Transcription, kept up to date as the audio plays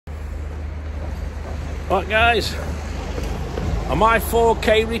Right guys, on my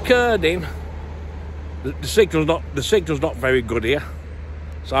 4K recording, the signal's not very good here,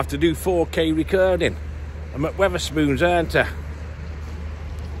 so I have to do 4K recording. I'm at Wetherspoons, aren't I?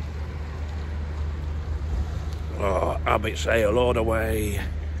 Oh, Abbott sail all the way.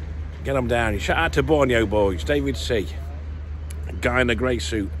 Get them down. Shout out to Borneo boys, David C. A guy in a grey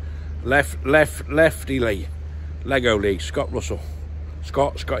suit. Lefty Lee. Lego Lee. Scott Russell.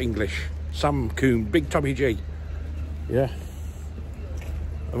 Scott English. Sam Coon. Big Tommy G. Yeah.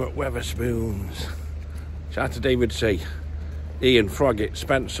 I'm at Wetherspoons. Shout out to David C. Ian Froggatt.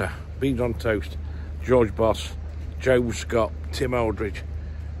 Spencer. Beans on Toast. George Boss. Joe Scott. Tim Aldridge.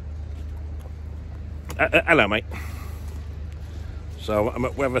 Hello, mate. So I'm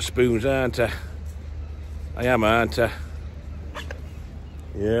at Wetherspoons, aren't I? I am, aren't I?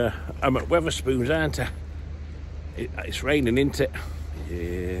 Yeah, I'm at Wetherspoons, aren't I? It's raining, isn't it?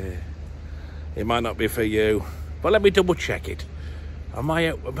 Yeah. It might not be for you, but let me double check it. Am I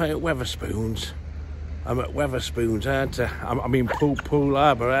at Wetherspoons? I'm at Wetherspoons, aren't I? I'm in Poole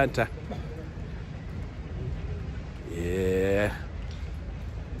Harbour, aren't I? Yeah.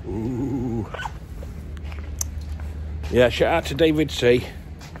 Ooh. Yeah, shout out to David C.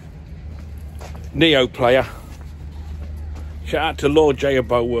 Neo player. Shout out to Lord J of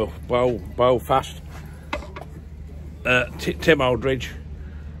Belfast. Tim Aldridge.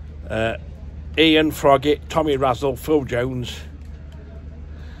 Ian Froggatt, Tommy Razzle, Phil Jones.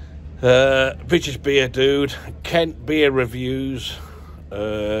 British Beer Dude. Kent Beer Reviews.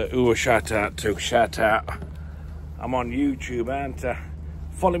 Who a shout out to? Shout out. I'm on YouTube, aren't I?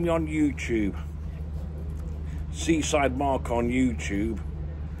 Follow me on YouTube. seasideMARK on YouTube.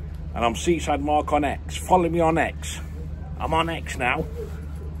 And I'm seasideMARK on X. Follow me on X. I'm on X now.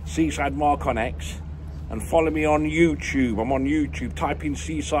 seasideMARK on X. And follow me on YouTube. I'm on YouTube. Type in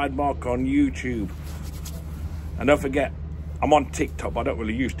seasideMARK on YouTube. And don't forget, I'm on TikTok, but I don't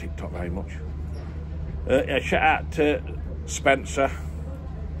really use TikTok very much. Yeah, shout out to Spencer.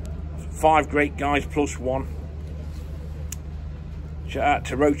 5 great guys plus 1. Shout out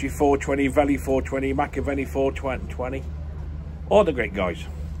to Rochi 420, Valley 420, Machiavelli 420. All the great guys.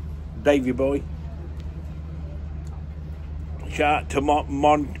 Davey Boy. Shout out to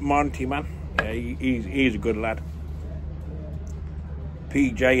Monty Man. Yeah, he's a good lad.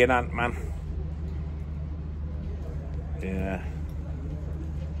 PJ and Ant-Man. Yeah.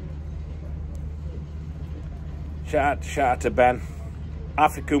 Shout out to Ben.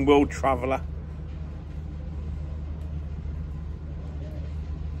 African World Traveller.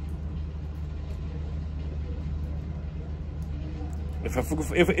 If I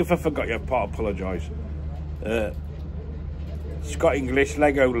forgot you, I apologise. Scott English,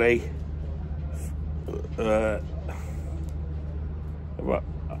 Lego Lee. Well,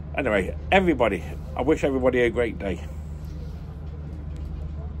 anyway, everybody, I wish everybody a great day.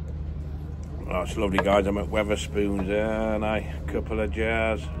 Oh, it's lovely, guys. I'm at Wetherspoons, and a couple of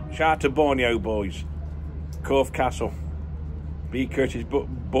jars. Shout out to Borneo boys, Corfe Castle, B. Curtis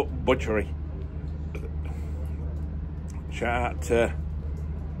Butchery. Shout out to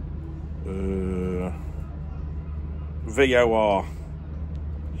VOR.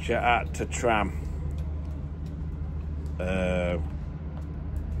 Shout out to Tram.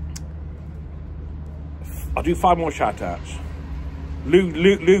 I'll do 5 more shout outs.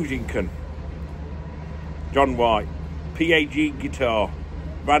 Ludington. John White. PAG Guitar.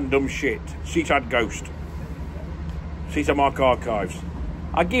 Random Shit. Seaside Ghost. seasideMARK Archives.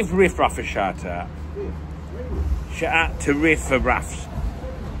 I give Riff Raff a shout out. Shout out to Riff Raffs.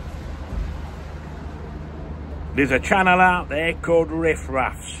 There's a channel out there called Riff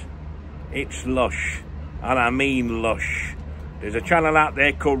Raffs. It's lush, and I mean lush. There's a channel out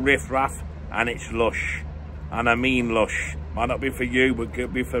there called Riff Raff, and it's lush, and I mean lush. Might not be for you, but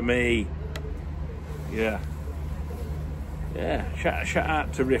could be for me. Yeah. Yeah, shout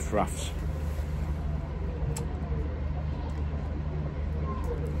out to Riff Raffs.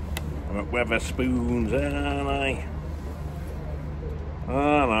 I'm at Wetherspoons, aren't I?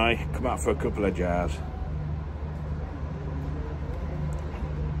 Aren't I? Come out for a couple of jars.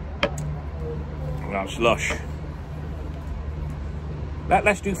 That's lush.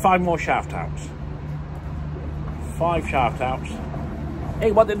 Let's do 5 more shout outs. 5 shout outs.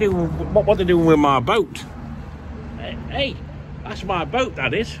 Hey, what they doing with my boat? Hey, that's my boat,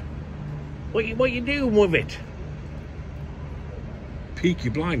 that is. What you doing with it? Peaky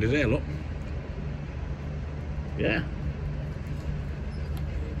Blinders there, look. Yeah.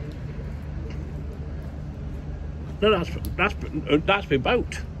 No, that's my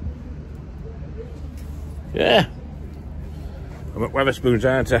boat. Yeah. I'm at Wetherspoons,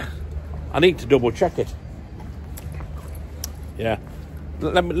 aren't I? I need to double check it. Yeah.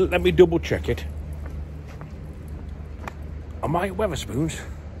 Let me double check it. Am I at Wetherspoons?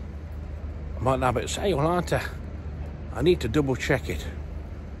 I might have it sale, aren't I? I need to double check it.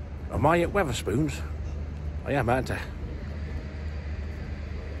 Am I at Wetherspoons? I am, aren't I?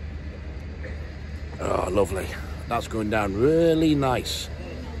 Oh, lovely. That's going down really nice.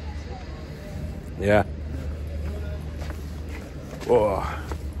 Yeah. Oh.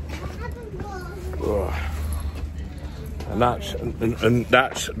 Oh. And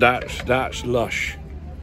that's lush.